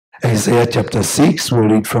Isaiah chapter 6, we'll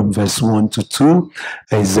read from verse 1 to 2.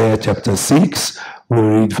 Isaiah chapter 6, we'll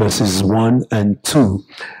read verses 1 and 2.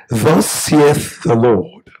 Thus saith the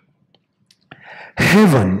Lord,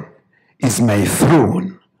 heaven is my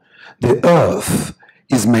throne, the earth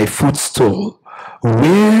is my footstool.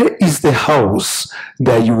 Where is the house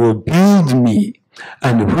that you will build me,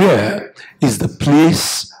 and where is the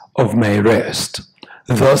place of my rest?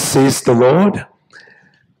 Thus says the Lord,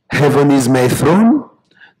 heaven is my throne,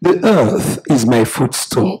 the earth is my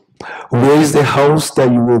footstool. Where is the house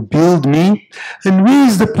that you will build me, and where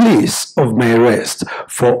is the place of my rest?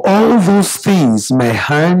 For all those things my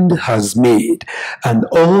hand has made, and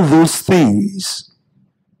all those things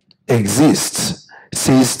exist,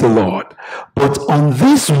 says the Lord. But on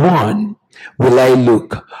this one will I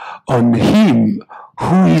look, on him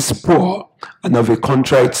who is poor and of a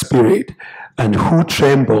contrite spirit, and who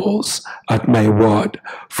trembles at my word.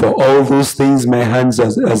 For all those things my hands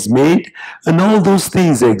has made, and all those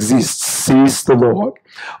things exist, says the Lord.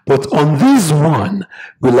 But on this one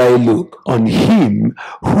will I look, on him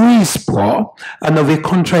who is poor and of a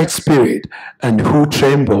contrite spirit, and who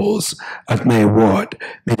trembles at my word.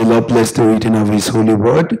 May the Lord bless the reading of his holy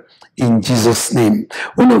word, in Jesus' name.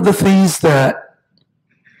 One of the things that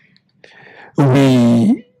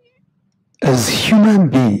we, as human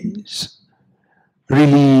beings,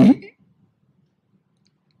 really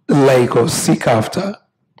like or seek after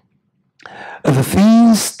are the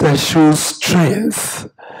things that show strength,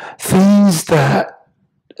 things that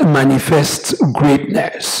manifest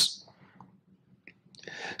greatness.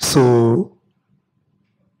 So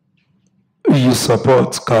you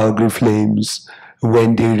support Calgary Flames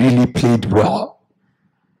when they really played well.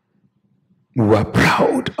 You are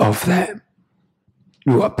proud of them.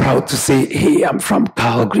 You are proud to say, hey, I'm from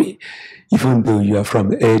Calgary. Even though you are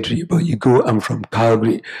from Airdrie, but you go, I'm from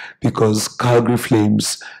Calgary, because Calgary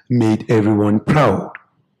Flames made everyone proud.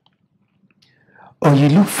 Or you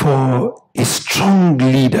look for a strong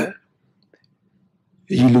leader.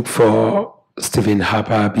 You look for Stephen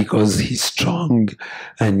Harper because he's strong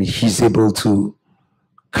and he's able to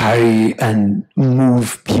carry and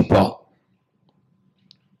move people.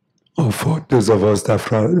 Or for those of us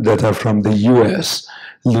that are from the US,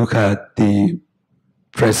 look at the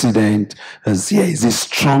president as, yeah, he's a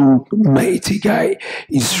strong, mighty guy.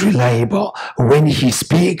 He's reliable. When he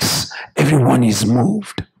speaks, everyone is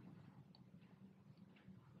moved.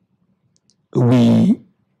 We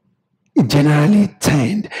generally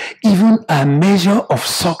tend, even a measure of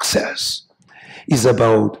success is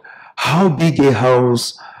about how big a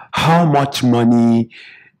house, how much money,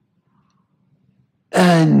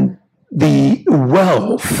 and the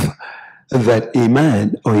wealth that a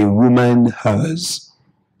man or a woman has.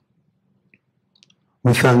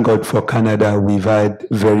 We thank God for Canada. We've had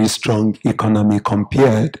very strong economy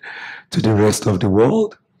compared to the rest of the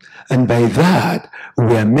world. And by that,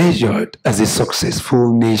 we are measured as a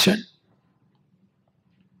successful nation.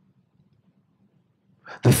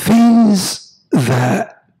 The things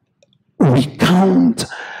that we count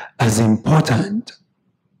as important,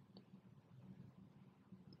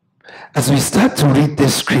 as we start to read the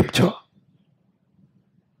scripture,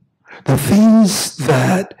 the things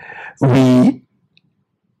that we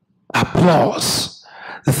applause,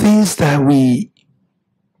 the things that we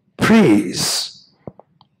praise,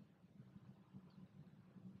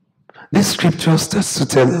 this scripture starts to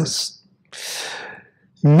tell us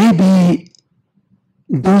maybe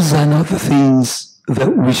those are not the things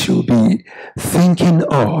that we should be thinking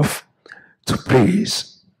of to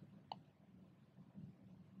praise.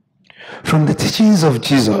 From the teachings of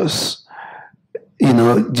Jesus,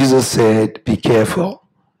 Jesus said, be careful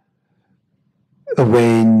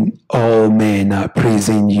when all men are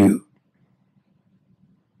praising you.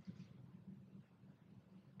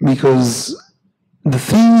 Because the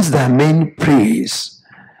things that men praise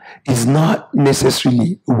is not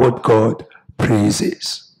necessarily what God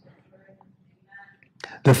praises.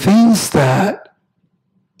 The things that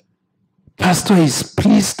pastor is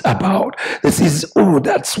pleased about, that says, oh,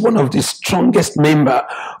 that's one of the strongest member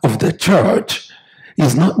of the church,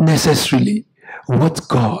 is not necessarily what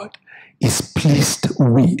God is pleased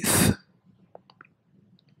with.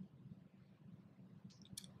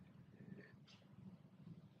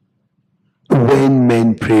 When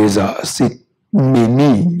men praise us, it may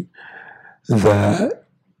mean that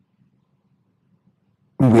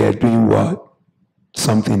we are doing what?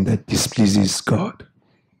 Something that displeases God.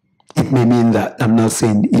 It may mean that. I'm not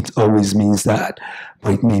saying it always means that,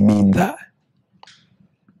 but it may mean that.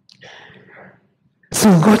 So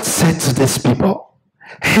God said to these people,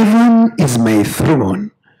 heaven is my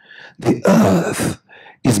throne, the earth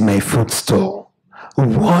is my footstool.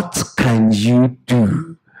 what can you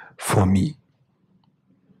do for me?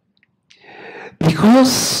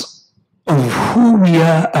 Because of who we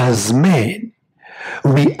are as men,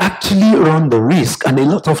 we actually run the risk, and a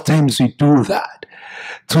lot of times we do that,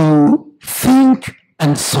 to think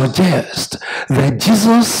and suggest that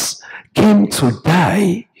Jesus came to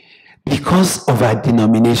die because of our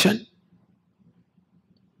denomination,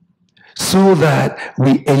 so that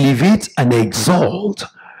we elevate and exalt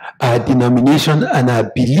our denomination and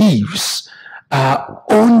our beliefs, our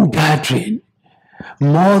own gathering,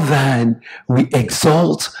 more than we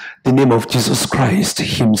exalt the name of Jesus Christ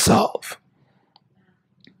himself.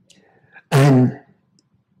 And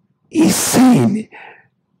he's saying,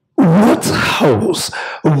 what house,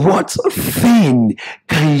 what thing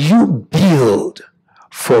can you build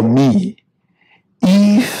for me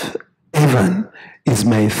if heaven is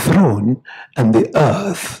my throne and the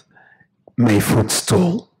earth my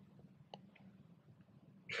footstool?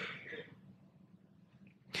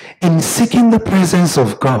 In seeking the presence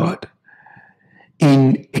of God,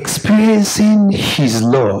 in experiencing his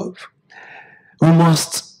love, we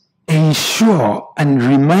must ensure and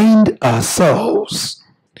remind ourselves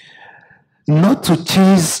not to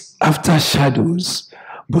chase after shadows,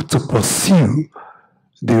 but to pursue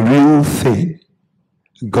the real thing,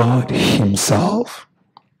 God himself.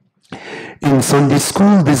 In Sunday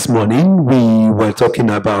school this morning, we were talking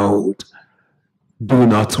about do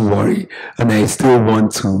not worry, and I still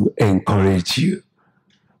want to encourage you.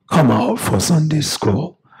 Come out for Sunday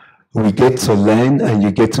school. We get to learn, and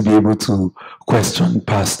you get to be able to question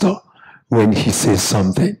Pastor when he says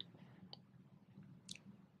something.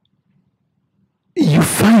 You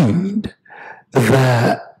find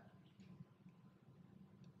that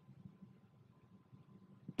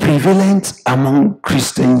prevalent among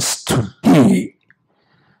Christians today,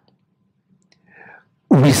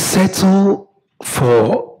 we settle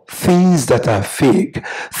for things that are fake,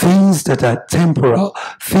 things that are temporal,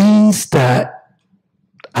 things that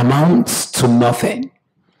amounts to nothing.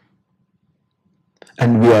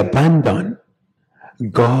 And we abandon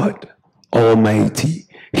God Almighty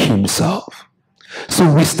himself.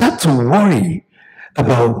 So we start to worry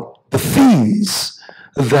about the things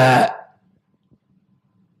that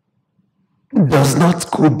does not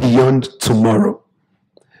go beyond tomorrow.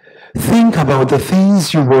 Think about the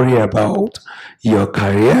things you worry about: your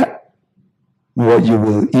career, what you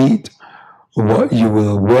will eat, what you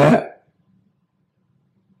will wear,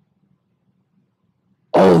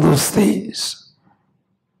 all those things.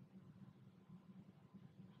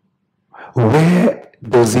 Where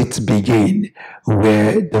does it begin?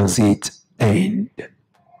 Where does it end?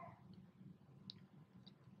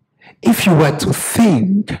 If you were to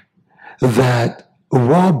think that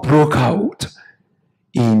war broke out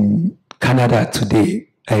in Canada today,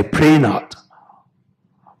 I pray not,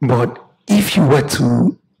 but if you were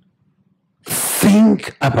to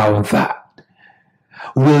think about that,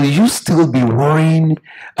 will you still be worrying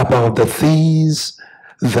about the things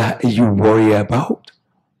that you worry about?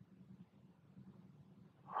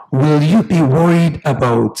 Will you be worried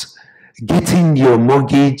about getting your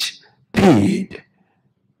mortgage paid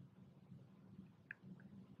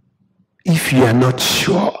if you are not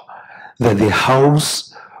sure that the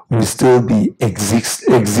house will still be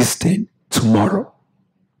existing tomorrow?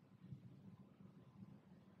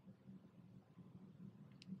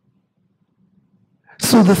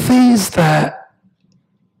 So the things that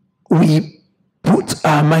we put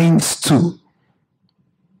our minds to,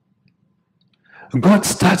 God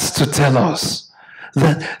starts to tell us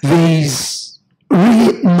that there is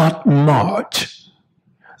really not much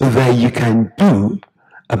that you can do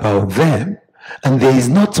about them, and there is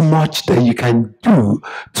not much that you can do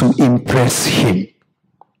to impress him.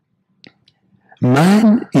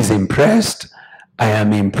 Man is impressed, I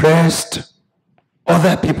am impressed,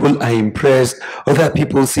 other people are impressed, other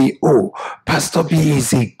people say, oh, Pastor B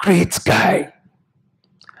is a great guy.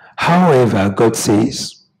 However, God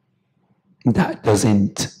says, that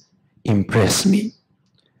doesn't impress me.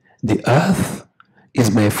 The earth is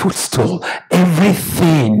my footstool.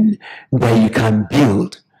 Everything that you can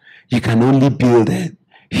build, you can only build it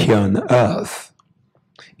here on earth.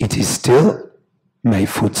 It is still my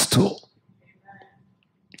footstool.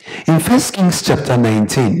 In 1 Kings chapter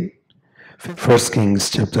 19, 1 Kings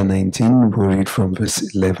chapter 19, we'll read from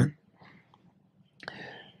verse 11.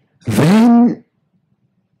 Then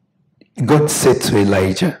God said to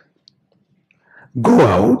Elijah, go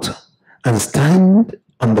out and stand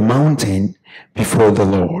on the mountain before the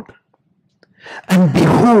Lord. And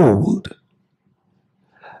behold,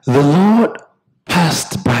 the Lord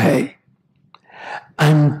passed by,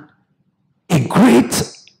 and a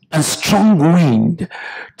great and strong wind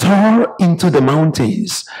tore into the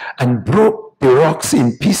mountains and broke the rocks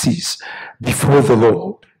in pieces before the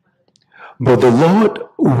Lord. But the Lord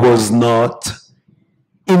was not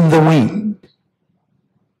in the wind.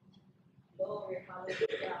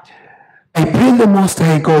 I pray the Most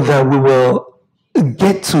High God that we will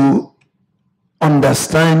get to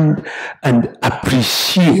understand and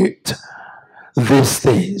appreciate these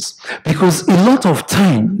things. Because a lot of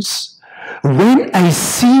times, when I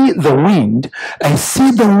see the wind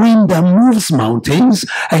that moves mountains,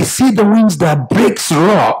 I see the winds that breaks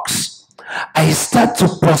rocks, I start to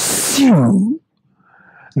pursue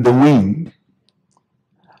the wind.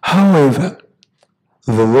 However,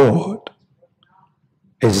 the Lord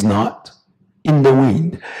is not in the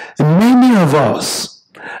wind. Many of us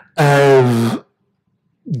have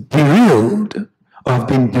been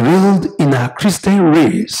derailed in our Christian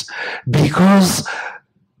race because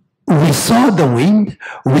we saw the wind,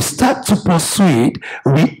 we start to pursue it,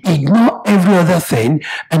 we ignore every other thing,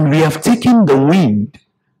 and we have taken the wind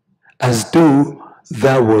as though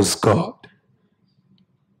that was God.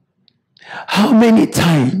 How many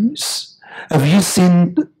times have you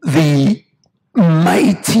seen the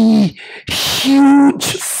mighty, huge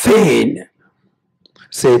thing?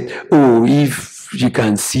 Said, oh, if you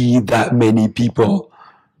can see that many people,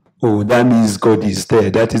 oh, that means God is there.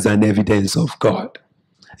 That is an evidence of God.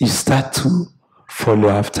 You start to follow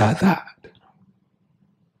after that.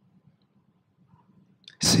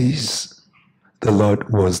 Says the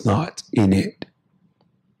Lord was not in it.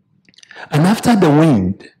 And after the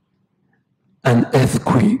wind, an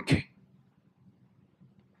earthquake.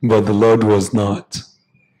 But the Lord was not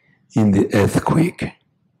in the earthquake.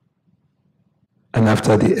 And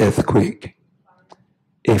after the earthquake,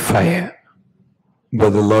 a fire.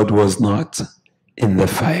 But the Lord was not in the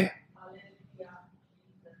fire.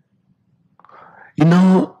 You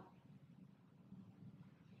know,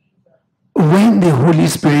 when the Holy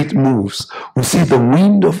Spirit moves, we see the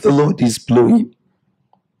wind of the Lord is blowing.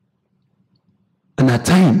 And at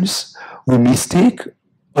times, we mistake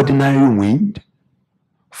ordinary wind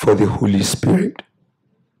for the Holy Spirit.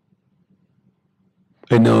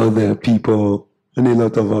 I know there are people, and a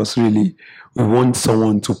lot of us really, we want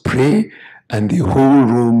someone to pray and the whole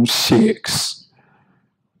room shakes.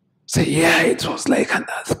 Say, yeah, it was like an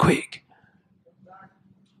earthquake.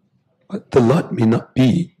 But the Lord may not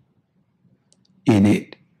be in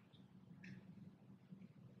it.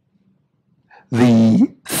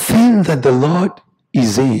 The thing that the Lord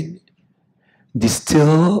is in, the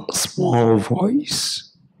still small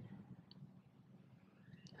voice.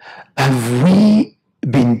 Have we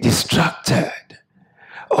been distracted?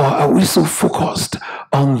 Or are we so focused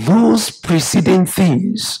on those preceding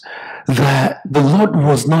things that the Lord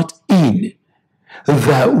was not in,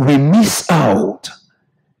 that we miss out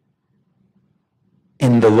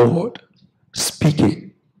in the Lord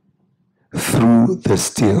speaking through the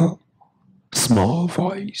still small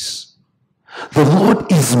voice? The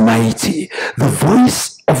Lord is mighty. The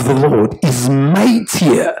voice of the Lord is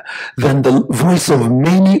mightier than the voice of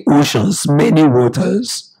many oceans, many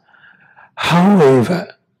waters.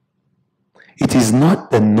 However, it is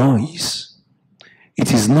not the noise.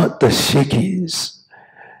 It is not the shakings.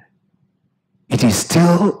 It is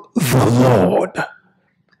still the Lord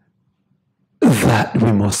that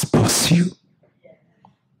we must pursue.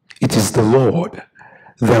 It is the Lord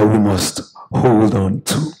that we must hold on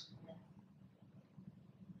to.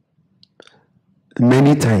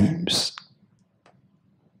 Many times,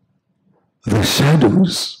 the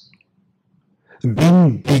shadows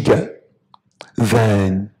being bigger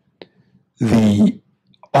than the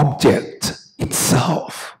object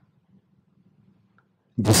itself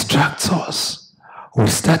distracts us. We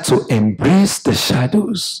start to embrace the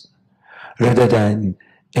shadows rather than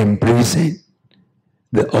embracing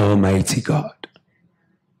the Almighty God.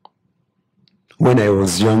 When I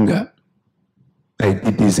was younger, I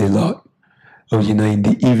did this a lot. Oh, you know, in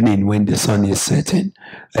the evening when the sun is setting,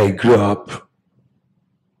 I grew up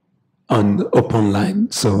on the open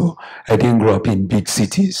land, so I didn't grow up in big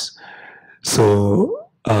cities. So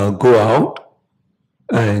I'll go out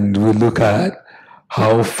and we look at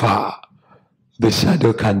how far the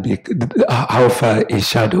shadow can be, how far a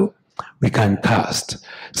shadow we can cast.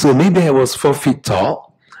 So maybe I was 4 feet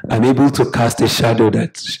tall. I'm able to cast a shadow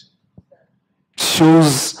that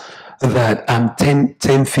shows that I'm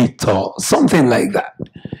 10 feet tall, something like that.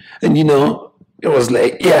 And you know, it was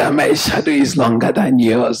like, yeah, my shadow is longer than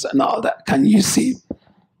yours and all that. Can you see?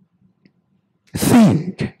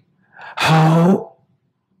 Think how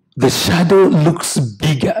the shadow looks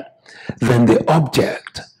bigger than the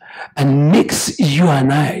object and makes you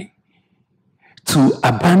and I to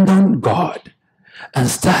abandon God and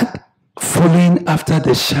start following after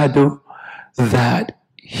the shadow that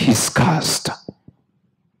He's cast.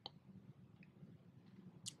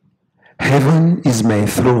 Heaven is my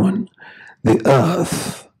throne, the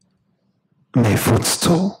earth my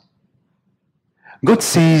footstool. God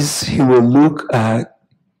says He will look at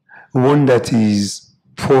one that is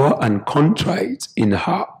poor and contrite in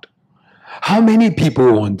heart. How many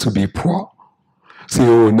people want to be poor? Say,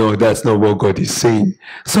 oh no, that's not what God is saying.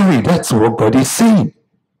 Sorry, that's what God is saying.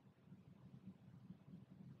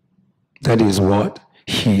 That is what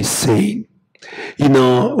He is saying. You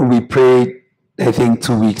know, we prayed, I think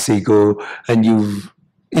 2 weeks ago, and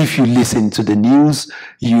if you listen to the news,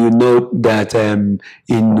 you know that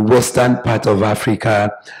in western part of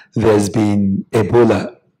Africa, there's been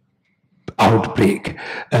Ebola outbreak,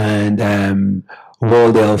 and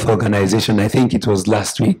World Health Organization, I think it was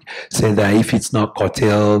last week, said that if it's not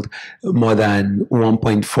curtailed, more than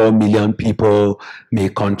 1.4 million people may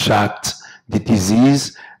contract the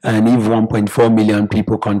disease. And if 1.4 million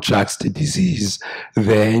people contract the disease,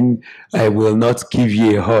 then I will not give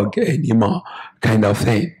you a hug anymore, kind of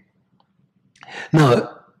thing. Now,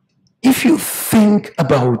 if you think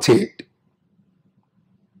about it,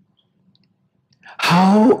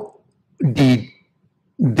 how did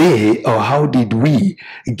they, or how did we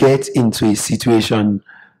get into a situation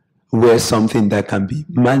where something that can be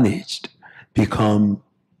managed become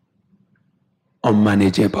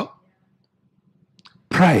unmanageable?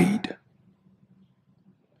 Pride.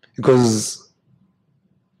 Because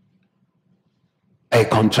I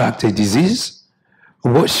contract a disease,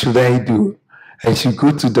 what should I do? I should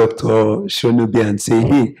go to Dr. Shonobi and say,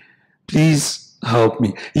 hey, please help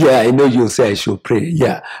me. Yeah, I know you'll say I should pray.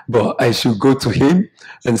 Yeah, but I should go to him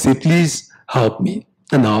and say, please help me,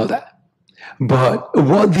 and all that. But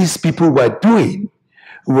what these people were doing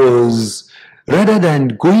was, rather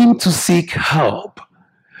than going to seek help,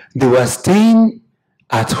 they were staying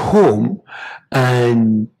at home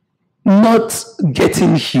and not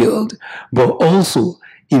getting healed, but also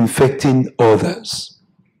infecting others.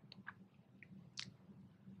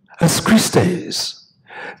 As Christians,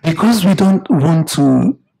 because we don't want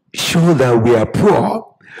to show that we are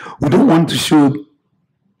poor, we don't want to show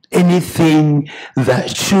anything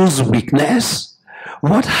that shows weakness,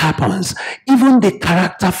 what happens? Even the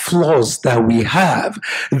character flaws that we have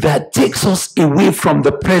that takes us away from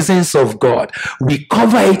the presence of God, we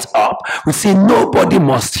cover it up. We say nobody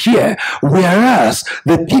must hear. Whereas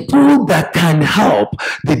the people that can help,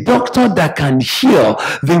 the doctor that can heal,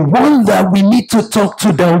 the one that we need to talk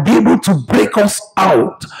to that will be able to break us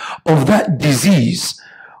out of that disease,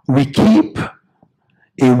 we keep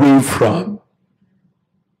away from.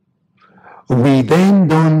 We then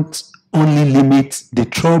don't only limit the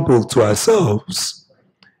trouble to ourselves.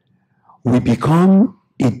 We become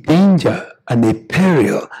a danger and a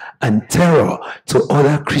peril and terror to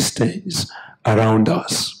other Christians around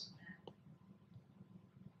us.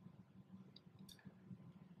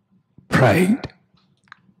 Pride.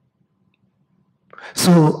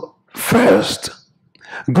 So, first,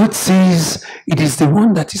 God says it is the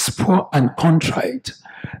one that is poor and contrite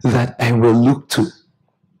that I will look to.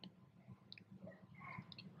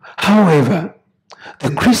 However,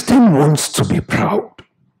 the Christian wants to be proud.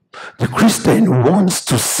 The Christian wants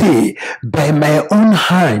to say, by my own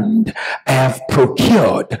hand, I have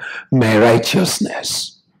procured my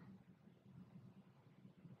righteousness.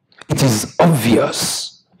 It is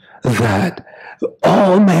obvious that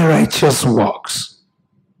all my righteous works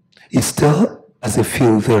is still as a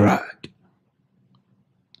filthy rag.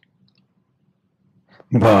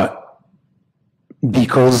 But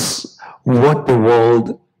because what the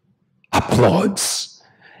world applauds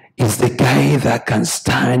is the guy that can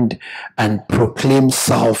stand and proclaim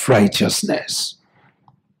self-righteousness.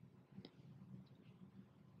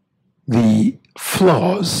 The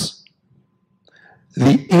flaws,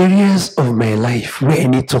 the areas of my life where I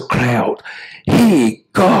need to cry out, hey,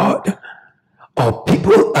 God, or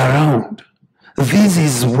people around, this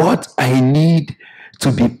is what I need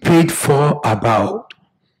to be prayed for about.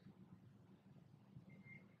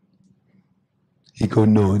 You go,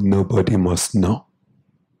 no, nobody must know.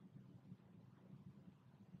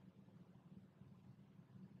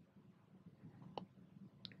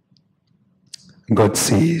 God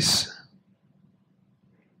says,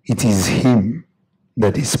 it is Him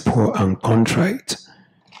that is poor and contrite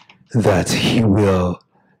that He will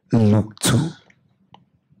look to.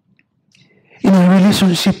 In a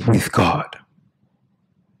relationship with God,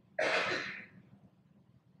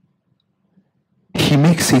 He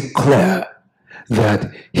makes it clear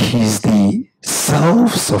that He's the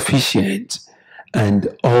self-sufficient and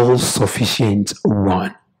all-sufficient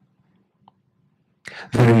one.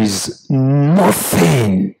 There is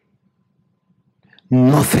nothing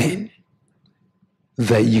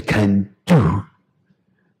that you can do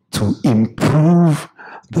to improve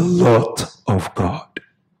the lot of God.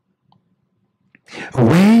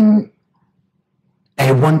 When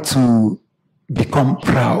I want to become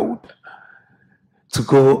proud, to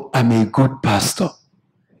go, I'm a good pastor,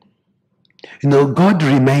 God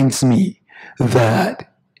reminds me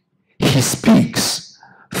that he speaks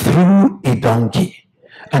through a donkey,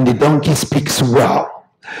 and the donkey speaks well.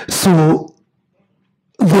 So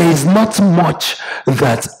there is not much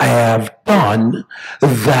that I have done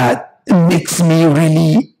that makes me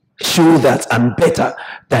really show that I'm better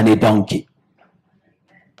than a donkey.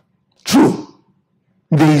 True.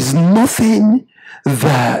 There is nothing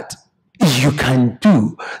that you can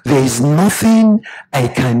do. There is nothing I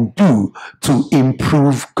can do to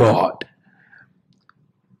improve God.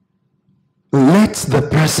 Let the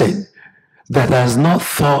person that has not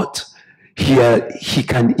thought he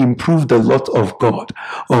can improve the lot of God,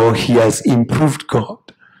 or he has improved God,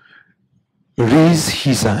 raise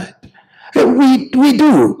his hand. We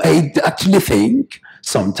do. I actually think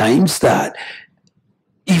sometimes that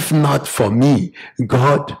if not for me,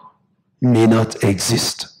 God may not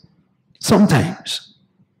exist. Sometimes.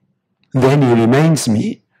 Then he reminds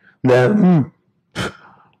me that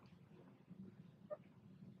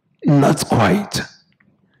not quite.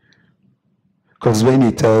 Because when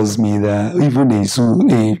he tells me that even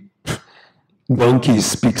a donkey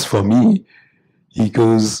speaks for me, he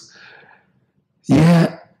goes,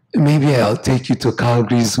 yeah, maybe I'll take you to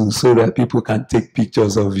Calgary Zoo so that people can take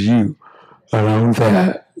pictures of you around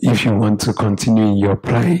there if you want to continue in your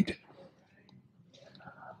pride.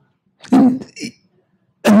 And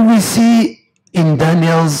we see in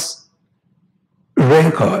Daniel's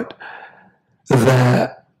record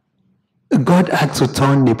that God had to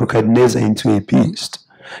turn Nebuchadnezzar into a beast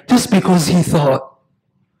just because he thought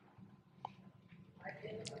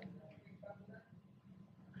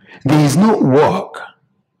there is no work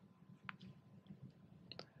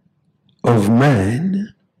of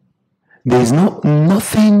man, there is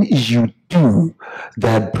nothing you do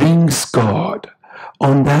that brings God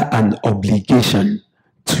under an obligation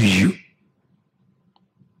to you.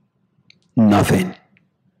 Nothing.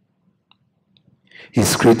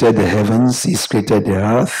 He's created the heavens, he's created the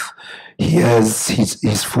earth, he has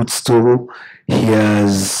his footstool, he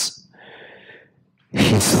has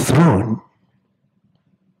his throne.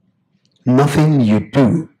 Nothing you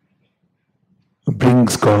do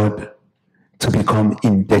brings God to become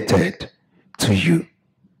indebted to you.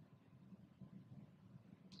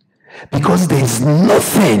 Because there is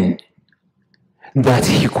nothing that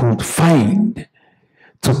he could find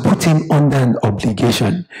to put him under an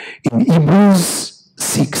obligation. In Hebrews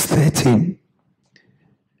 6:13,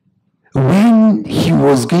 when he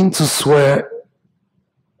was going to swear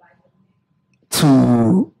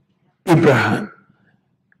to Abraham,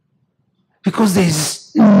 because there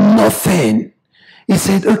is nothing, he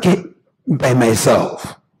said, okay, by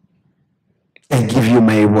myself, I give you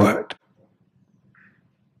my word.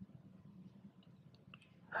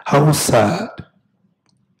 How sad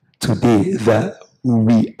today that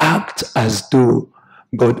we act as though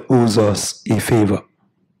God owes us a favor.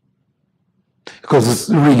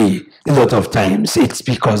 Because really, a lot of times, it's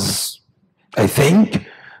because I think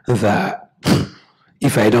that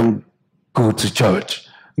if I don't go to church,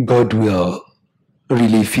 God will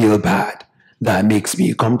really feel bad. That makes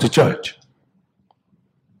me come to church.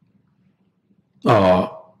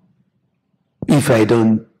 Or if I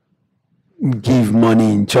don't give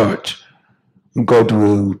money in church, God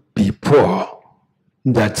will be poor.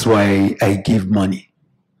 That's why I give money.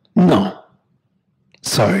 No.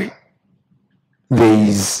 Sorry. There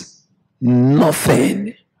is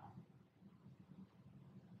nothing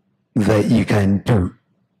that you can do.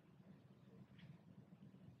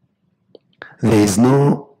 There is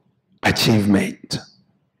no achievement,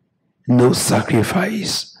 no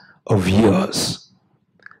sacrifice of yours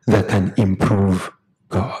that can improve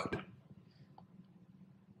God.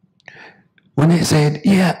 When I said,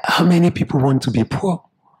 yeah, how many people want to be poor?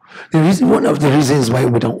 One of the reasons why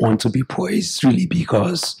we don't want to be poor is really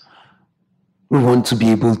because we want to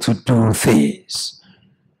be able to do things.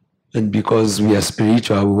 And because we are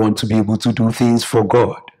spiritual, we want to be able to do things for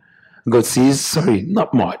God. God says, sorry,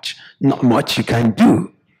 not much. Not much you can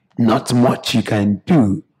do. Not much you can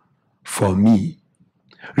do for me.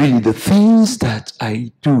 Really, the things that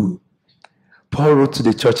I do Paul wrote to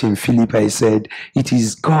the church in Philippi, he said, it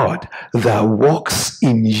is God that works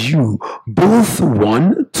in you, both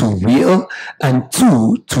one, to will, and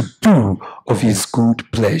two, to do of his good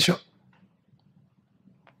pleasure.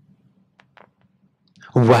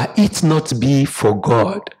 Were it not be for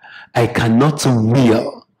God, I cannot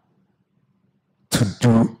will to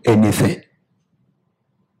do anything.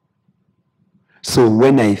 So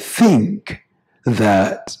when I think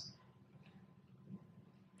that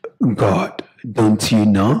God, don't you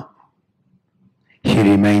know, he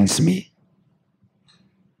reminds me.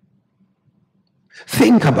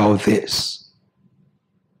 Think about this.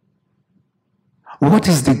 What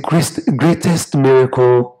is the greatest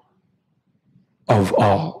miracle of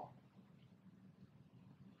all?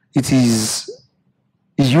 It is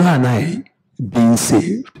you and I being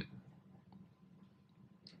saved.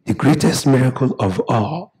 The greatest miracle of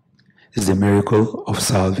all is the miracle of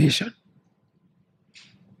salvation.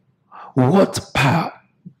 What part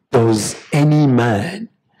does any man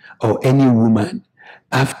or any woman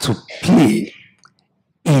have to play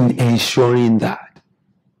in ensuring that?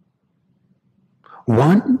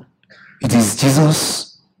 One, it is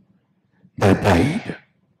Jesus that died.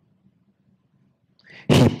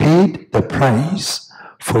 He paid the price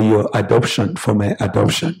for your adoption, for my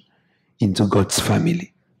adoption into God's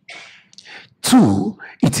family. Two,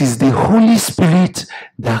 it is the Holy Spirit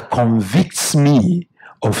that convicts me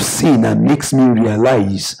of sin and makes me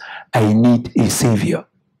realize I need a Savior.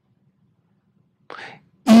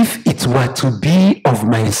 If it were to be of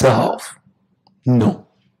myself, no.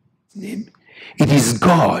 It is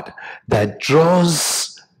God that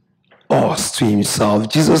draws us to himself.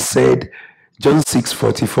 Jesus said, John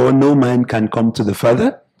 6:44, no man can come to the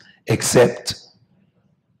Father except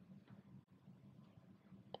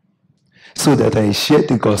so that I share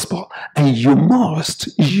the gospel. And you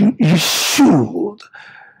must, you should.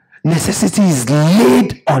 Necessity is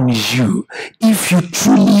laid on you if you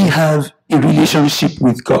truly have a relationship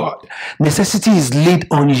with God. Necessity is laid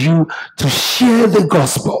on you to share the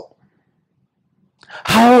gospel.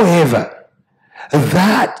 However,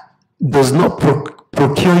 that does not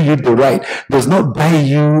procure you the right, does not buy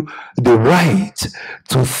you the right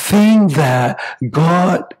to think that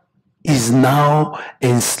God is now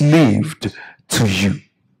enslaved to you.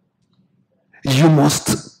 You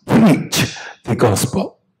must preach the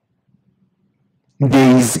gospel.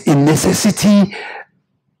 There is a necessity,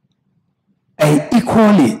 I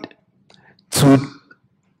equal it to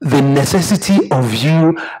the necessity of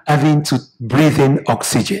you having to breathe in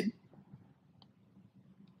oxygen.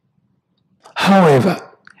 However,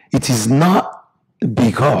 it is not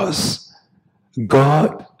because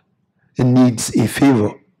God needs a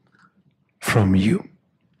favor from you.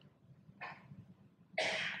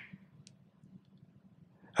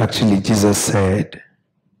 Actually, Jesus said,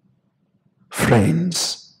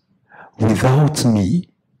 friends, without me,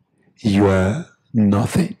 you are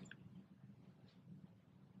nothing.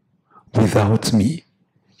 Without me,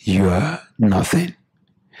 you are nothing.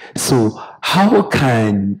 So how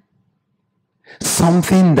can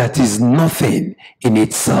something that is nothing in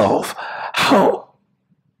itself, how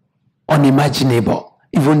unimaginable,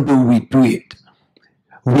 even though we do it,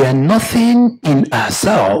 we are nothing in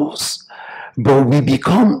ourselves, but we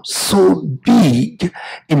become so big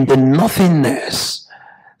in the nothingness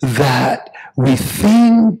that we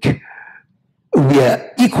think we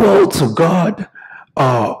are equal to God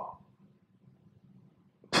or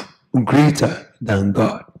greater than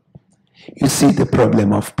God. You see the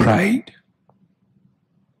problem of pride.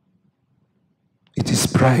 It is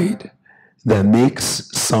pride that makes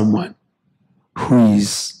someone who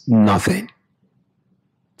is nothing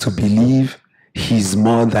to believe he's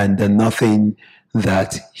more than the nothing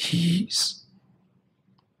that he is.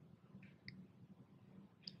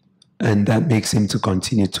 And that makes him to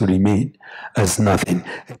continue to remain as nothing.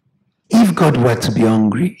 If God were to be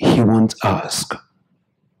hungry, he won't ask.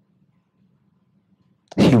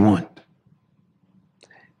 He won't.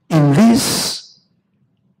 In this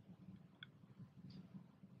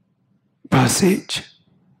passage,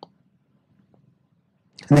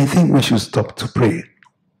 and I think we should stop to pray,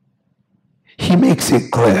 he makes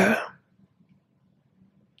it clear,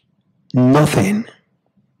 nothing.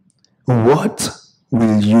 What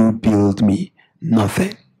will you build me?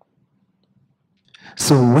 Nothing.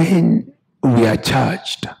 So when we are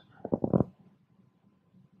charged,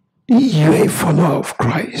 you are a follower of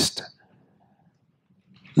Christ,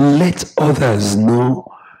 let others know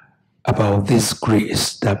about this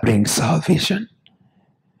grace that brings salvation.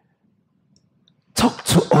 Talk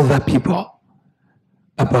to other people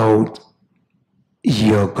about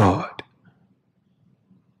your God.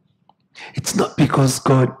 It's not because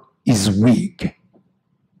God is weak.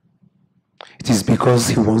 It is because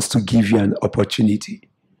he wants to give you an opportunity.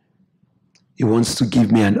 He wants to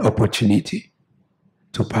give me an opportunity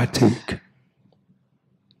to partake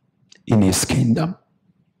in his kingdom.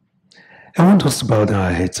 I want us to bow down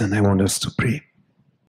our heads and I want us to pray.